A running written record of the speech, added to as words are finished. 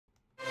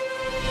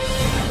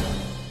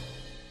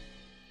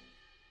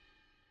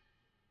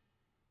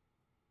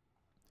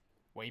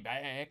We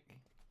back.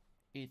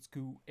 It's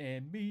Ku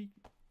and me,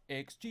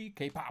 XG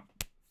KPop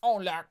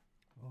on lock.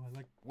 Oh,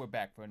 We're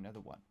back for another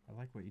one. I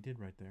like what you did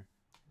right there.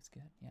 It's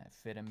good. Yeah,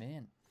 fit them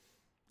in.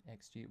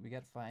 XG, we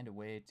got to find a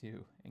way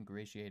to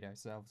ingratiate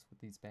ourselves with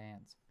these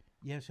bands.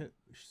 Yeah.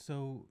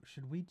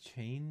 Should we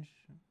change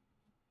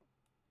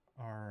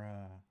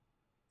our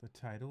the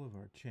title of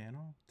our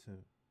channel to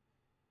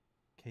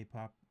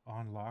KPop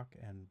on lock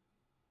and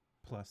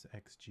plus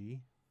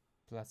XG?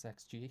 Plus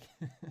XG.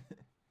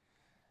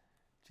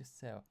 Just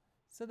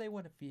so they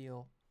want to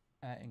feel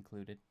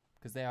included,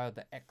 because they are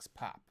the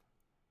XPop.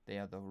 They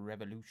are the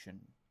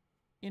revolution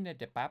in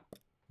the pop.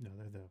 No,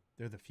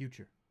 they're the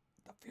future.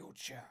 The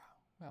future.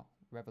 Well,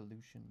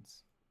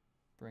 revolutions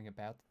bring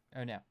about.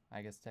 Oh no,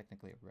 I guess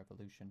technically a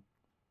revolution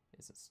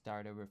is a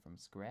start over from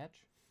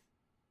scratch.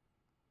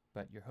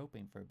 But you're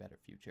hoping for a better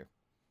future.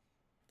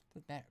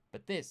 Doesn't matter.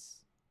 But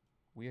this,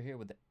 we're here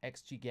with the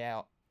XG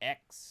GALZ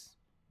X,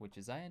 which,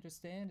 as I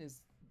understand,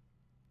 is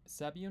a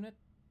subunit.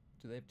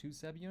 Do they have 2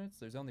 subunits?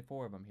 There's only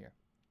 4 of them here.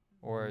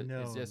 Or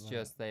no, is this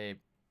just they,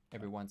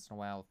 every once in a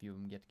while, a few of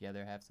them get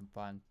together, have some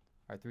fun?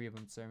 Are 3 of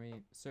them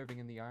serving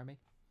in the army?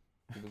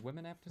 Do the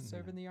women have to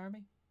serve in the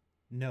army?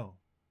 No.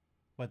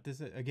 But this,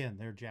 again,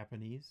 they're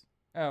Japanese.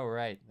 Oh,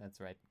 right.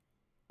 That's right.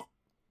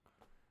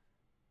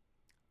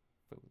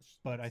 Foolish.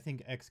 But I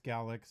think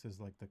XGALX is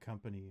like the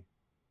company.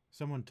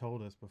 Someone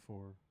told us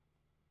before.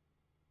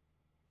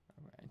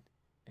 All right.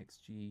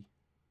 XG.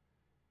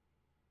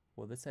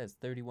 Well, this has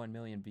 31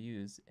 million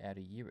views at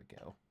a year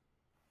ago.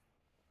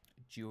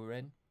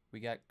 Jurin.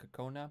 We got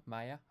Cocona,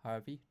 Maya,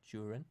 Harvey,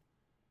 Jurin.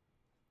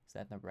 Is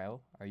that in a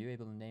row? Are you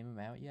able to name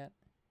them out yet?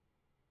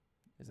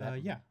 Is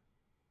that yeah.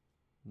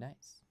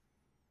 Nice.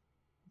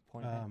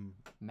 Point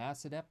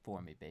mass it up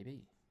for me,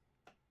 baby.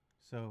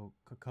 So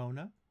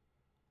Cocona,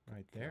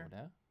 right there.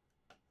 Cocona.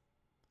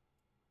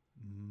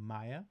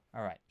 Maya.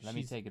 All right, let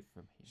me take it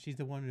from here. She's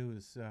the one who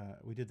was.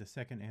 We did the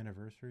 2nd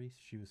anniversary.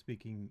 She was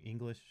speaking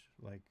English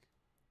like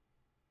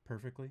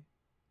perfectly.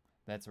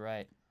 That's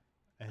right.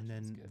 And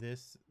then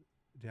this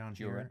down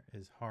here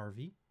is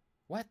Harvey.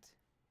 What?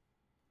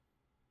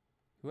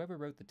 Whoever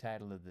wrote the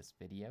title of this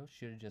video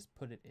should have just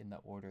put it in the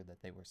order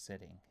that they were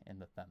sitting in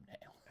the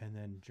thumbnail. And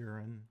then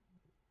Jurin,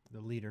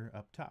 the leader,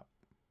 up top.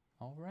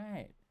 All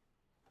right.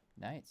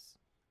 Nice.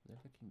 They're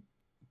looking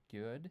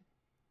good.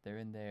 They're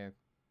in their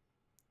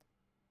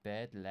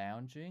bed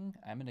lounging.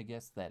 I'm going to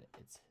guess that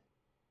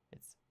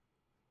it's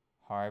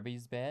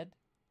Harvey's bed,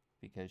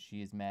 because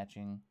she is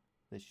matching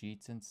the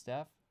sheets and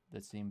stuff.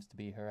 That seems to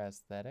be her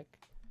aesthetic.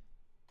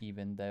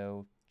 Even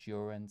though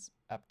Jurin's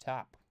up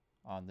top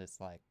on this,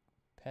 like,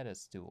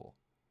 pedestal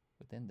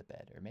within the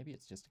bed, or maybe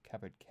it's just a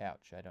covered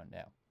couch, I don't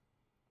know.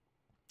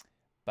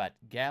 But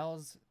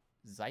GALZ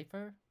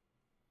XYPHER,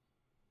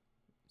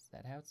 is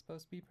that how it's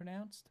supposed to be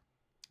pronounced?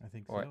 I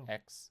think or so.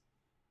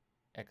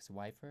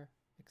 XYPHER,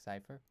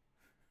 XYPHER.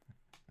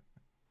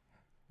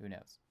 Who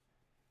knows?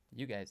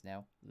 You guys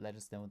know. Let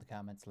us know in the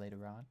comments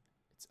later on.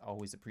 It's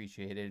always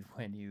appreciated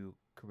when you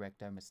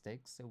correct our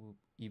mistakes. So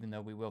even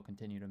though we will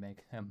continue to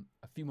make them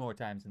a few more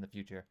times in the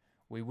future,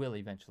 we will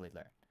eventually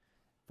learn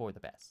for the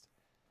best.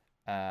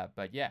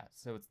 But yeah,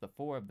 so it's the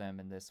 4 of them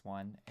in this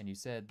one. And you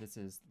said this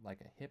is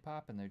like a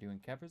hip-hop and they're doing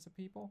covers of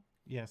people?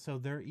 Yeah, so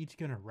they're each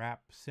going to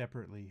rap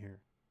separately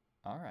here.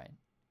 All right.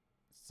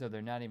 So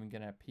they're not even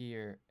going to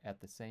appear at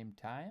the same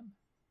time?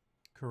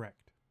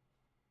 Correct.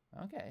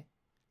 Okay.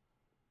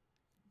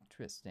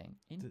 Interesting.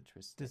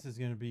 Interesting. This is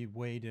going to be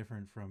way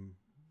different from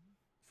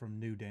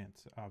New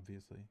Dance,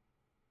 obviously.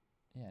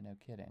 Yeah, no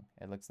kidding.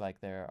 It looks like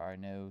there are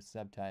no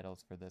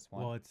subtitles for this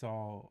one. Well, it's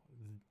all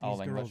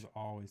English. Girls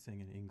always sing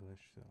in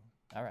English, so.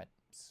 All right,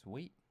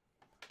 sweet.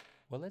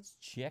 Well, let's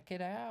check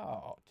it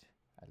out.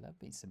 I love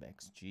me some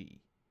XG.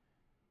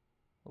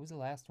 What was the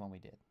last one we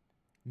did?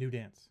 New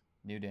Dance.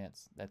 New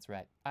Dance. That's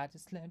right. I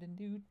just learned a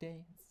new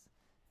dance.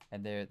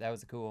 And that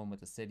was a cool one with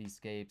the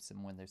cityscapes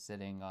and when they're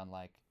sitting on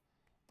like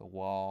the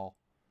wall.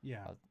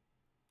 Yeah.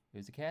 It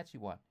was a catchy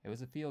one. It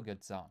was a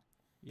feel-good song.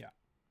 Yeah.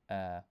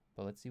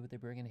 But let's see what they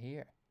bring in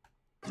here.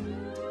 I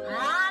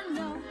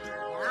know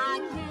I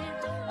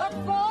can't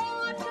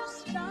afford to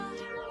stop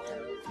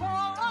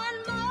for one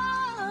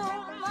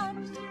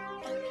moment.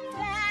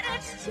 That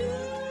it's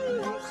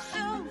too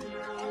soon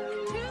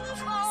to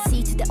fall.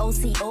 C to the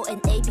OCO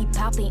and A be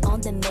popping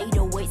on the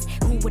 808s.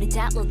 Who would have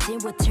thought Lil Tim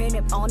would turn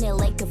up on it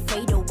like a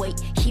fadeaway?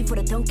 He for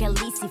the don't get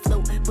lazy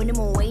flow. When I'm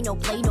away, no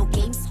play, no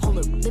games. Hold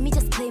up, let me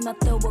just play my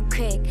throw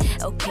quick.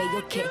 Okay.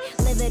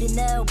 Level it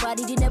now,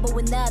 body did never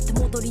win that. The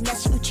modori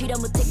nashi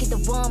uchiramu take it the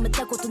one. Met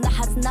takoto na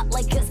hazu not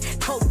like us.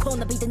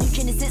 Cocona be the new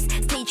genesis.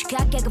 Stage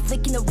cock, I got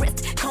flicking the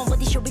wrist.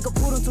 Comedy show we go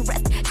put on to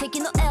rest.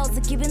 Taking no L's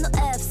and giving no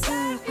F's.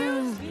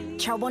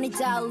 차원이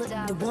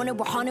달라 The one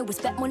we're hunting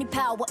with spent money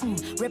power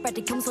랩할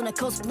때 겸손한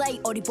cosplay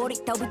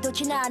어리버리 따위도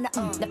지나나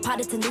내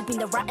파르트 눕힌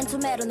the rotten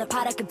tomato 내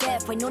파랗게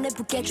배포 눈에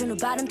붓게 주는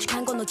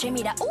바람직한 건 너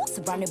재미라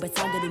surrounded by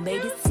sound that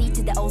made it C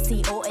to the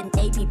OCO and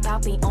AB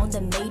popping on the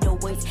made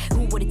waves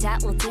Who would've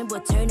thought little Tim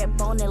would turn up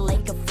on it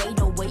like a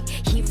fadeaway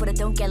He for the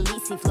don't get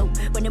lazy flow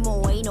when them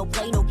more ain't no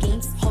play no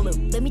games Hold up,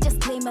 let me just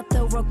clear my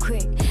throat real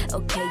quick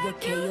Okay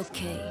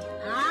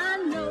I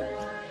know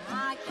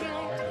I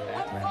can't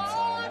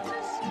afford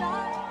to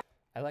stop.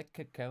 I like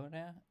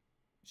Cocona.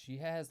 She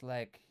has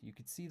like, you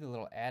could see the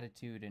little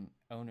attitude and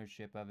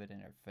ownership of it in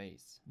her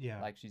face.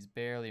 Yeah. Like she's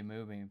barely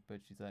moving,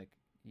 but she's like,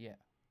 yeah,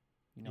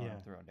 you know what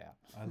I'm throwing down.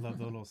 I love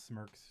the little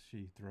smirks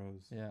she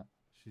throws. Yeah.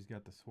 She's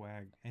got the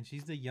swag. And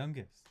she's the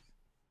youngest.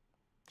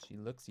 She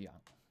looks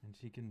young. And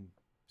she can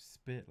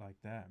spit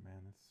like that,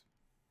 man. It's...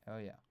 Oh,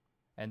 yeah.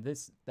 And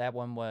that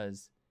one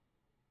was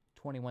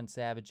 21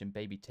 Savage and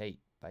Baby Tate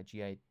by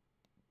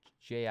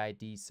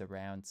JID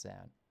Surround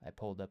Sound. I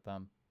pulled up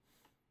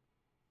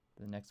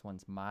the next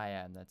one's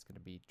Maya, and that's going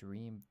to be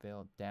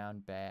Dreamville Down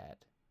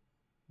Bad,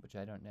 which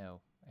I don't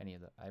know any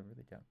of the. I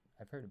really don't.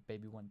 I've heard of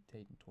Baby One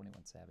Tate and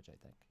 21 Savage, I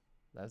think.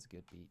 That was a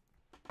good beat.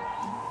 Alright,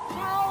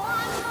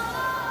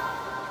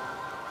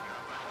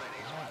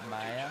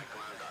 Maya.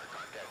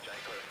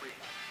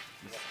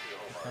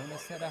 Cocona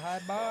set a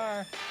high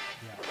bar.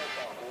 Yeah.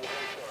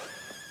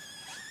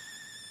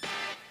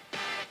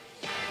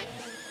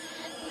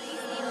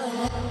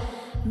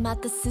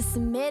 맞다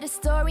스스메의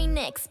story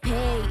next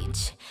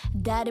page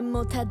다른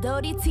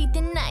못하더리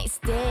튀던 night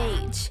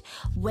stage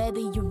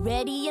Whether you're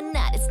ready or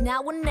not, it's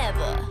now or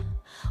never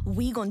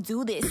We gon'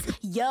 do this,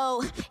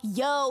 yo,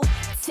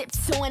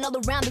 tiptoeing all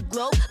around the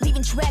globe,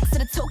 leaving tracks to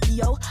the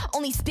Tokyo.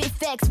 Only spit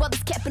facts while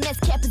this cap and ass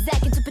cap is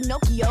acting to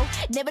Pinocchio.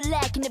 Never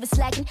lacking, never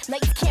slacking,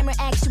 like it's camera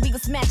action. We gon'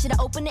 smash it, I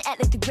open it,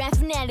 act like the grand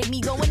finale. Me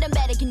going down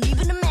bad, I can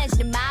even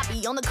imagine it might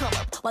be on the come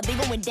up while they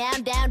going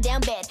down bad.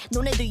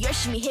 너네도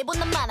열심히 해본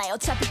놈 많아요.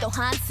 어차피 또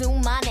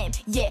한숨만해.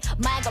 Yeah,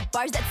 my got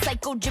bars that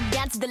psycho drip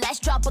down to the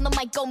last drop on the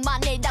mic. Go my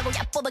name, 나고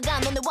얕보다가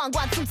너네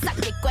왕관 숨싹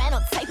내꺼 no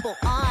typo.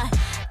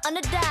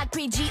 Underdog,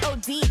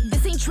 pre-G-O-D.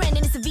 This ain't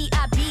trending, it's a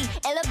VIP.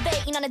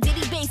 Elevating on a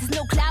daily basis,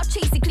 no cloud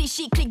chasing,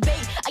 cliche,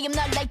 clickbait. I am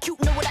not like you,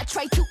 know what I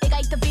try to. 애가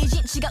있다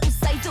vision, she got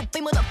size up,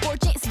 fame with a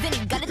fortune. So then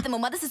he got it, then my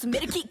mother says,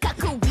 made a kick,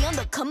 kaku. We on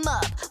the come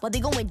up, while they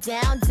going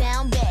down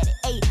bad.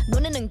 Ayy,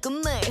 너네는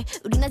꿈을,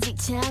 우린 아직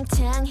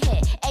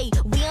창창해. Ayy,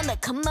 we on the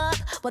come up,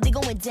 while they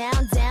going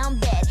down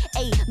bad.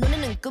 Ayy,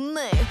 너네는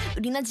꿈을,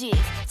 우린 아직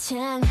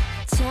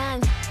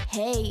창창해.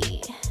 Hey,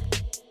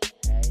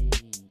 nice.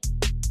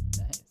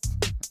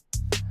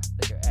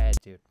 Look at her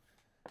attitude.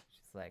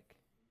 She's like,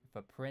 if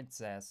a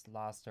princess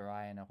lost her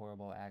eye in a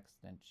horrible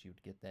accident, she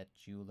would get that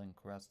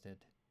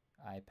jewel-encrusted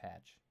eye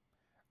patch.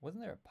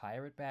 Wasn't there a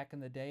pirate back in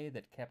the day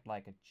that kept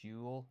like a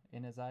jewel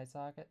in his eye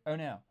socket? Oh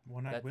no,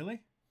 One-Eyed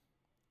Willie?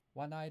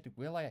 One-Eyed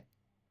Willie.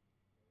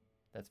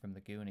 That's from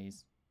the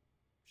Goonies.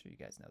 I'm sure you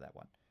guys know that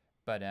one.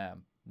 But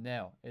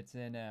no, it's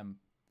in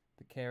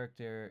the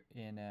character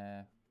in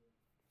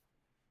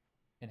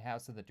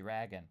House of the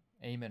Dragon,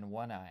 Aemon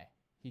One-Eye.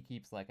 He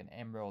keeps like an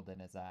emerald in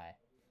his eye.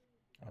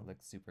 It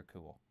looks super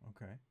cool.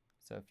 Okay.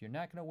 So if you're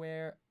not going to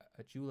wear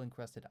a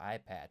jewel-encrusted eye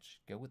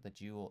patch, go with the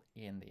jewel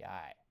in the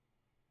eye.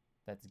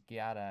 That's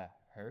gotta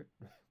hurt,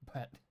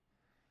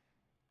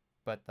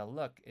 but the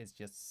look is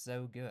just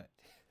so good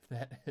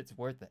that it's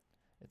worth it.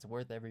 It's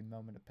worth every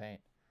moment of pain.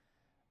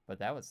 But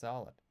that was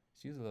solid.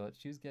 She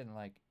was getting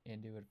like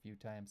into it a few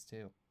times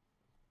too.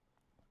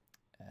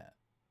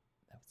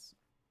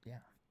 Yeah.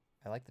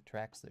 I like the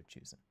tracks they're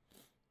choosing.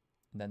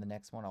 And then the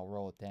next one, I'll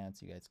roll it down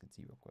so you guys can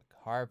see real quick.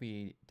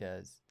 Harvey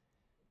does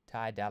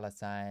Ty Dolla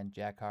 $ign,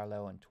 Jack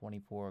Harlow, and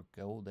 24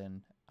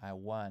 Golden, I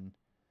Won.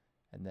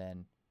 And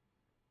then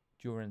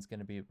Jurin's going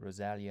to be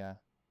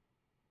Rosalia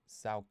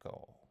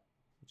Sauco,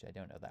 which I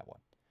don't know that one.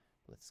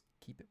 Let's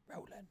keep it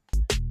rolling.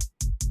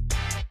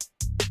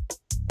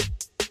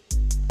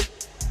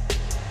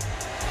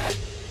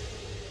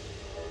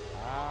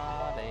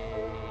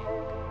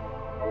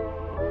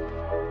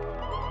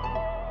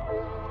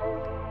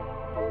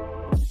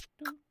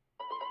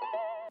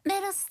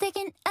 Metal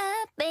sticking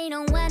up, ain't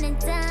no one and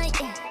done,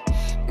 yeah.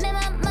 Man,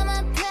 my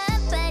mama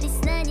proud, but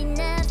it's not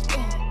enough,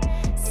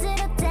 yeah. Sit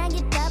down,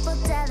 get $double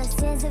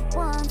since it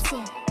wants,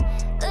 yeah.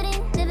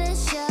 우린 never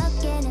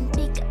shock, and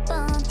pick up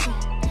on,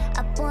 yeah.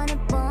 I wanna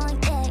born,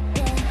 yeah.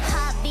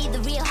 Harvey, the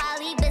real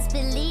Harvey, best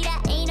believe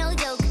that ain't no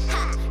joke,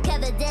 ha.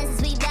 Cover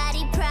dances, we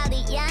body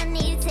proudly, yeah, I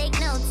need to take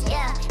notes,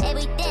 yeah.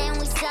 Everything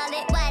we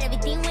solid, white,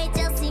 everything we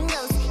just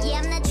singles. Yeah,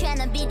 I'm not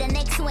tryna be the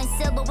next one,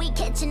 so but we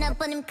catching up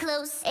on them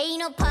close. Ain't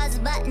no pause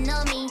button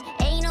on me,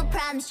 ain't no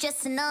problems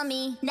stressing on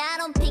me. Now I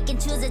don't pick and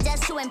choose,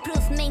 just to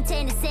improve,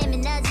 maintain the same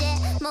energy.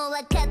 もう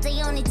分かった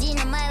ように字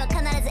の前は必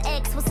ず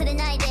X 忘れ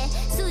ないで。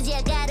数字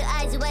上がる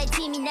愛情は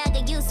一味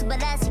長言う素晴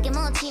らしき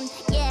もチーム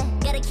Yeah,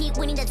 gotta keep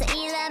winning, that's a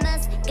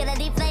E-Lamas. Gotta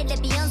live like the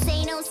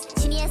Beyonce knows.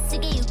 地に安す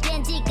ぎる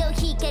現実go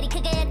光り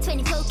輝く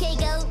 24K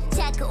go.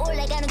 자꾸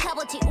올라가는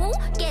값어치 우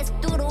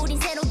계속 뚫어 우린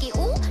새로기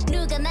우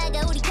누가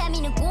막아 우리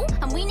감히 누구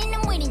I'm winning,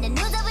 I'm winning, the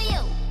news over you.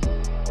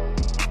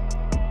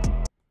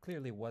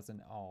 clearly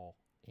wasn't all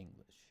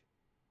English,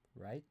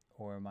 right?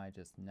 Or am I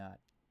just not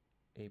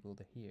able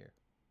to hear?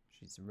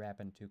 She's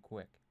rapping too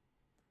quick.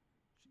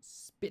 She's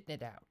spitting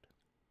it out.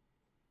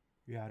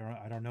 Yeah,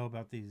 I don't know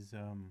about these.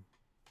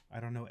 I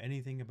don't know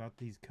anything about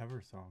these cover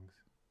songs.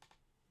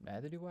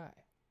 Neither do I.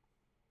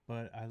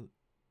 But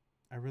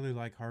I really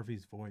like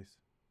Harvey's voice.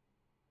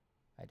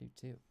 I do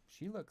too.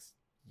 She looks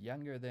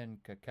younger than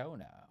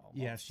Cocona. Almost.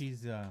 Yeah,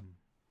 she's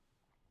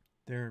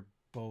they're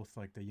both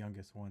like the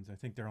youngest ones. I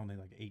think they're only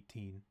like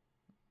 18.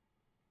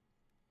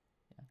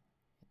 Yeah.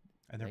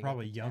 And they're They got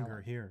probably the younger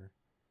talent. here,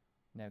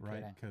 No right?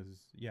 kidding. Because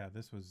yeah,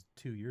 this was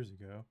 2 years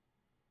ago.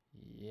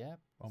 Yep.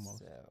 Almost.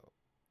 So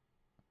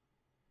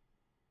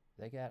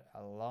they got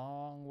a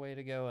long way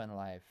to go in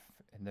life,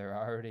 and they're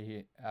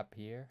already up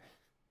here.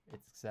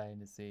 It's exciting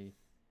to see,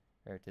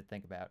 or to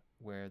think about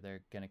where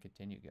they're going to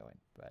continue going.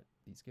 But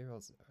these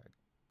girls are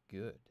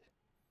good.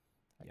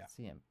 I Yeah. can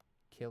see them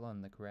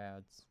killing the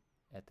crowds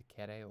at the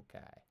karaoke,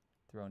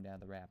 throwing down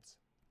the raps.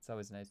 It's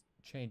always nice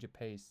change of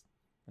pace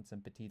when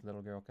some petite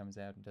little girl comes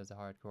out and does a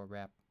hardcore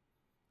rap.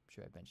 I'm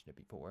sure I've mentioned it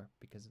before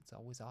because it's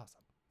always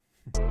awesome.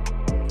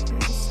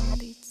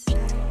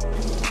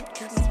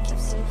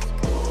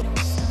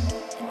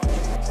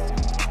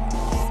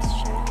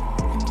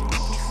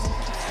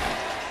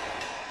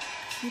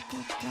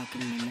 KPop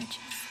blocking images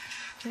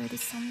where the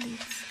sun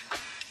leads.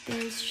 There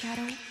is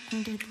shadow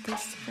under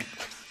this red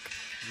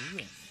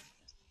rock.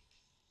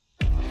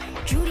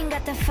 Jurin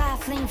got the fire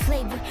flame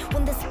flavor.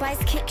 When the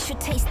spice kicks, you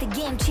taste the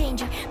game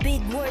changer.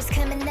 Big words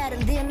coming out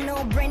of little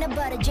no-brainer,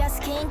 but I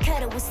just can't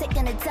cut it. We're sick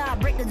on the top,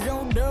 break the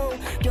zone, no.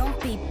 Don't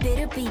be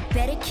bitter, be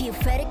better. Kill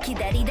better,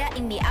 기다리다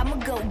in me. I'ma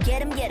go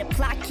get him, yeah, the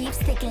plot keeps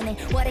ticking. And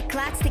what the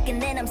clock's ticking,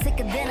 then I'm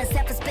sicker than a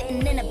self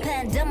spitting in a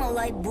pandemic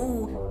like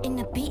boo. In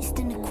the beast,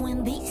 in the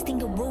queen beast, in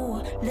the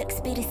woo. Look,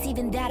 spit is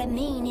even that I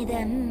mean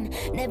either.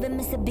 Never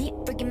miss a beat,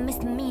 freaking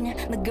misdemeanor.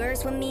 The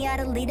girls with me out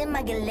of leading,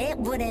 my get lit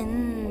with it.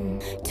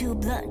 Too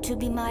blunt to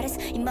be modest.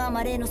 今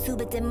までの全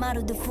てま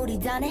るで振り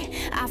だね。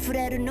溢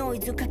れるノイ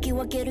ズかき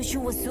分ける手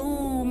話数。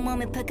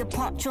Mommy pick a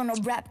punch on a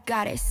rap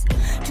goddess.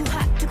 Too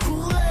hot to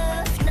cool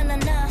off, na na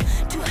na.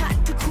 Too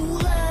hot to cool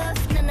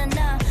off, na na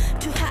na.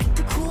 Too hot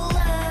to cool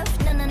off,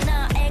 na na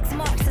na. X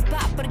marks the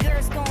spot, but the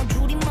girls gon'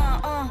 Judy ma.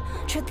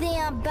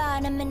 최대한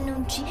반하면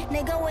눈치.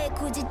 내가 왜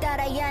굳이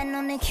따라야 해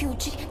너네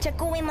규칙.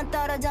 자꾸 입만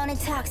떨어져 내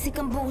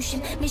toxic한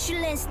bullshit.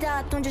 Michelin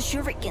star 던져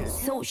shuriken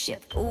soul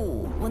shift.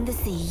 Ooh, when they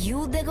see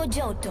you they go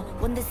Johto.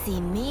 When they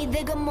see me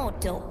they go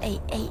moto. Ay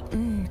ay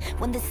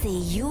When they see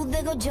you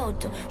they go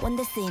Johto. When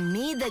they see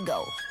me they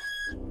go.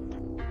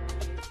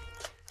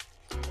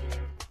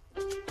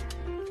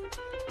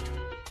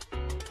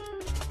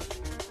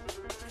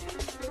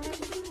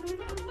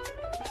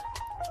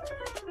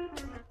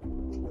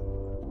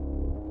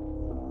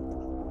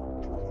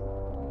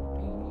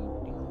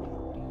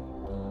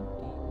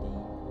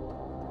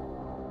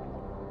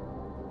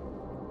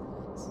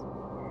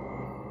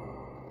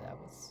 That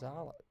was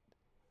solid.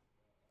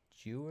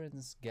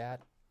 Jurin's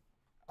got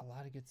a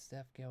lot of good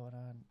stuff going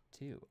on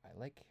too. I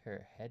like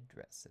her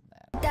headdress in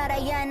that.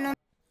 따라야 해 너.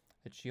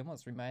 She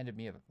almost reminded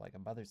me of like a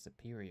mother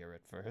superior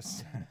at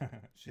first.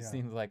 She Yeah.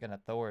 seems like an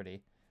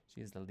authority.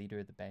 She's the leader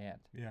of the band.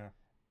 Yeah.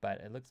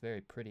 But it looks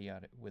very pretty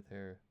on it with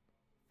her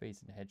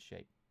face and head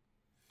shape.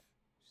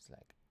 She's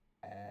like,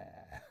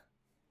 ah.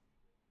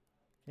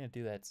 Can't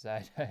do that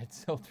side-eyed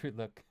sultry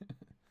look.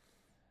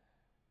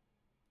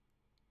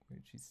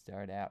 Where'd she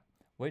start out?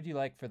 What did you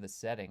like for the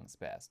settings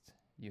best?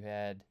 You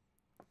had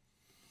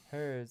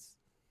hers,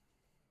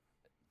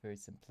 very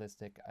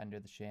simplistic, under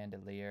the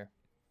chandelier.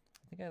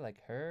 I think I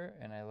like her,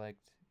 and I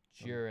liked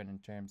Jurin in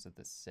terms of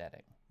the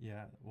setting.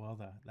 Yeah. Well,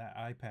 that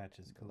eye patch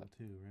is cool look.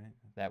 too, right?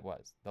 That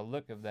was. The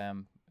look of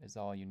them is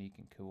all unique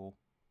and cool.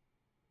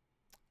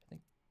 I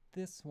think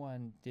this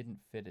one didn't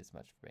fit as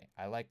much for me.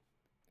 I like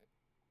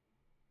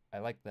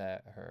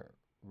her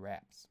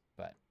raps,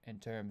 but in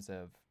terms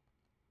of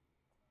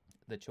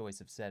the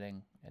choice of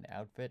setting and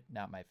outfit,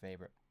 not my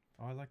favorite.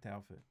 Oh, I like the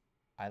outfit.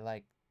 I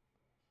like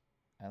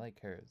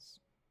hers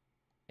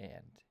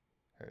and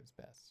hers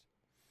best.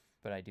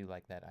 But I do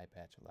like that eye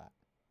patch a lot.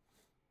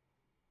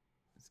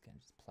 It's kind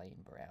of just plain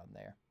brown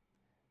there.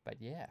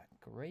 But yeah,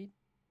 great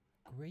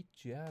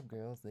job,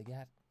 girls. They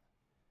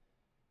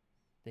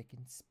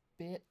can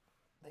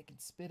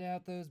spit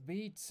out those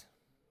beats.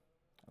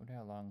 I wonder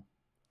how long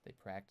they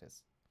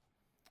practice.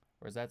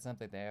 Or is that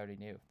something they already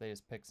knew? They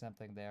just picked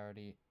something they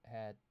already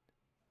had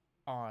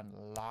on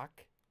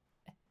lock.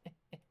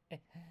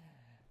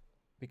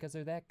 Because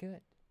they're that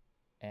good.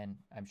 And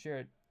I'm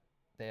sure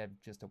they have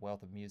just a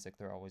wealth of music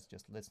they're always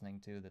just listening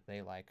to that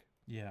they like,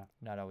 Yeah.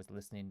 not always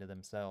listening to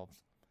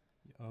themselves.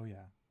 Oh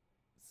yeah.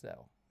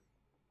 So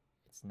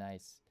it's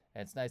nice.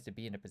 And it's nice to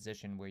be in a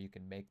position where you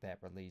can make that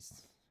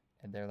release.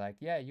 And they're like,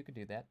 yeah, you could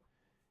do that.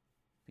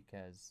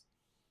 Because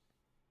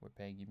we're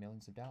paying you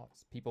millions of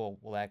dollars. People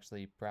will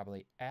actually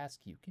probably ask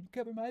you, can you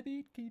cover my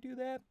beat? Can you do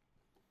that?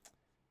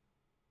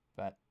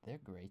 But they're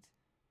great.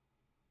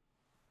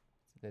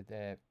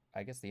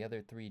 I guess the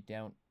other three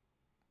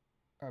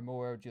are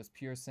more just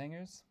pure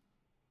singers.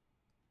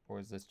 or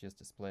is this just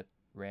a split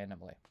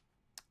randomly?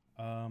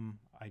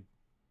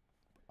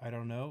 I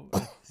don't know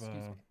if Excuse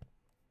me.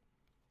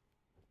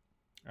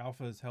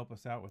 alphas help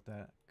us out with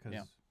that, because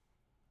Yeah.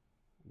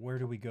 where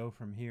do we go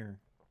from here?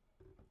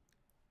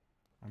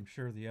 I'm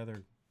sure the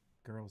other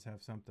girls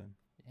have something.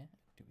 Yeah.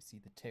 Do we see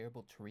the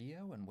terrible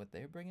trio and what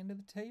they're bringing to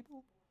the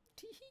table?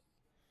 Tee-hee.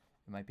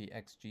 It might be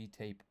XG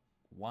tape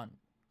 1.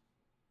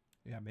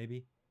 Yeah,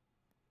 maybe.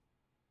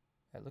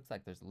 It looks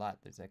like there's a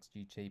lot. There's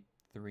XG tape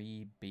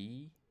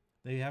 3B.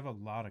 They have a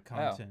lot of Oh,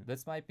 content.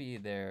 this might be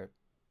their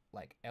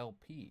like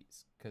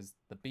LPs, because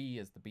the B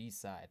is the B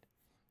side.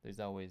 There's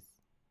always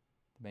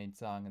the main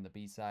song and the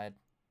B side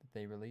that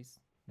they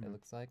release. It Mhm.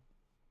 looks like,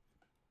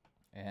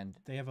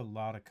 and They have a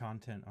lot of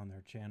content on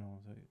their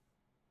channel. So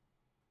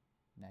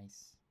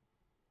nice,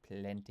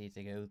 plenty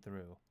to go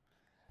through.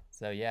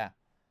 So yeah,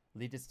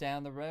 lead us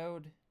down the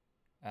road.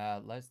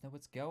 Let us know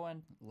what's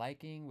going.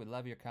 Liking, we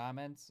love your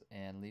comments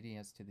and leading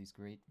us to these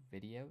great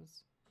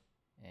videos.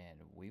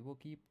 And we will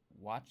keep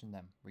watching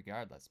them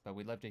regardless. But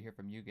we'd love to hear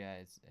from you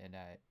guys and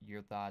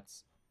your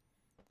thoughts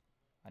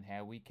on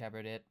how we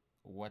covered it,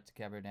 what to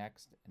cover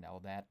next, and all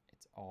that.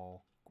 It's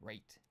all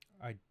great.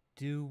 I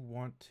do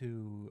want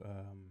to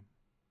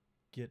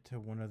get to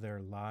one of their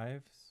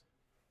lives,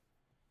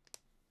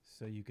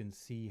 so you can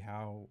see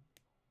how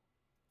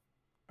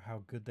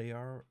good they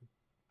are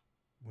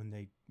when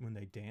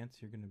they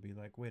dance. You're gonna be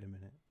like, wait a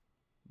minute,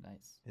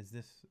 Nice. is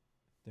this?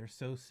 They're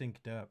so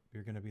synced up.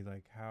 You're gonna be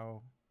like,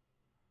 how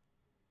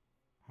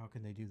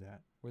can they do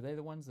that? Were they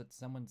the ones that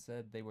someone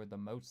said they were the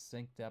most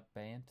synced up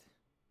band?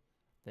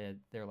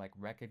 They're like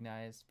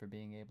recognized for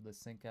being able to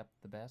sync up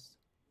the best?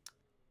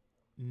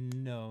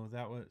 No,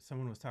 that was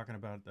someone was talking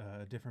about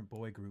a different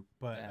boy group.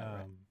 But Yeah,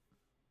 right.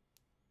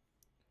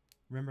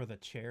 remember the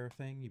chair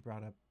thing you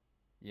brought up?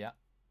 Yeah.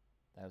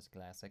 That was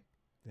classic.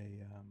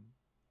 They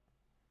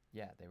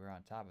Yeah, they were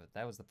on top of it.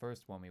 That was the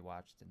first one we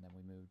watched, and then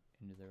we moved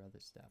into their other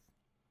stuff.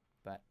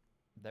 But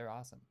they're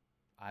awesome.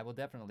 I will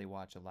definitely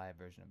watch a live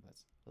version of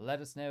this.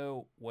 Let us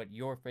know what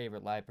your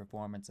favorite live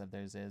performance of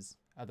theirs is.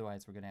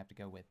 Otherwise, we're going to have to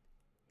go with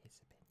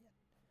his opinion,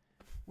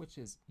 which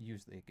is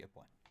usually a good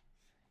one.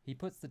 He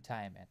puts the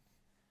time in.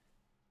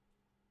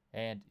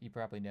 And he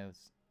probably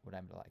knows what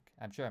I'm going to like.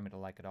 I'm sure I'm going to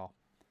like it all.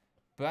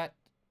 But,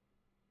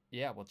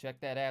 yeah, we'll check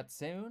that out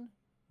soon.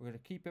 We're going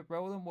to keep it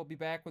rolling. We'll be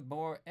back with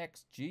more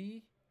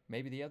XG.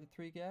 Maybe the other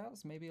 3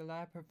 gals. Maybe a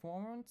live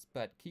performance.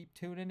 But keep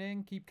tuning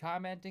in. Keep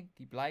commenting.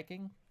 Keep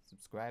liking.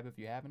 Subscribe if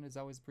you haven't is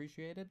always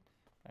appreciated.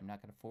 I'm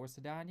not going to force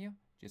it on you.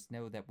 Just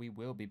know that we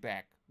will be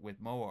back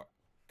with more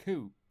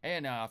Ku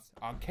and Aus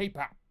on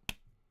KPop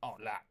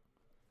online.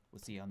 We'll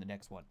see you on the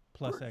next one.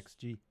 plus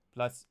XG.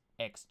 Plus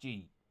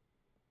XG.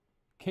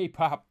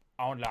 KPop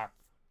on lock.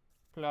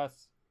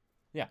 Plus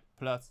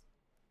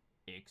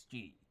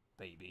XG,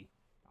 baby.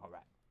 All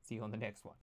right. See you on the next one.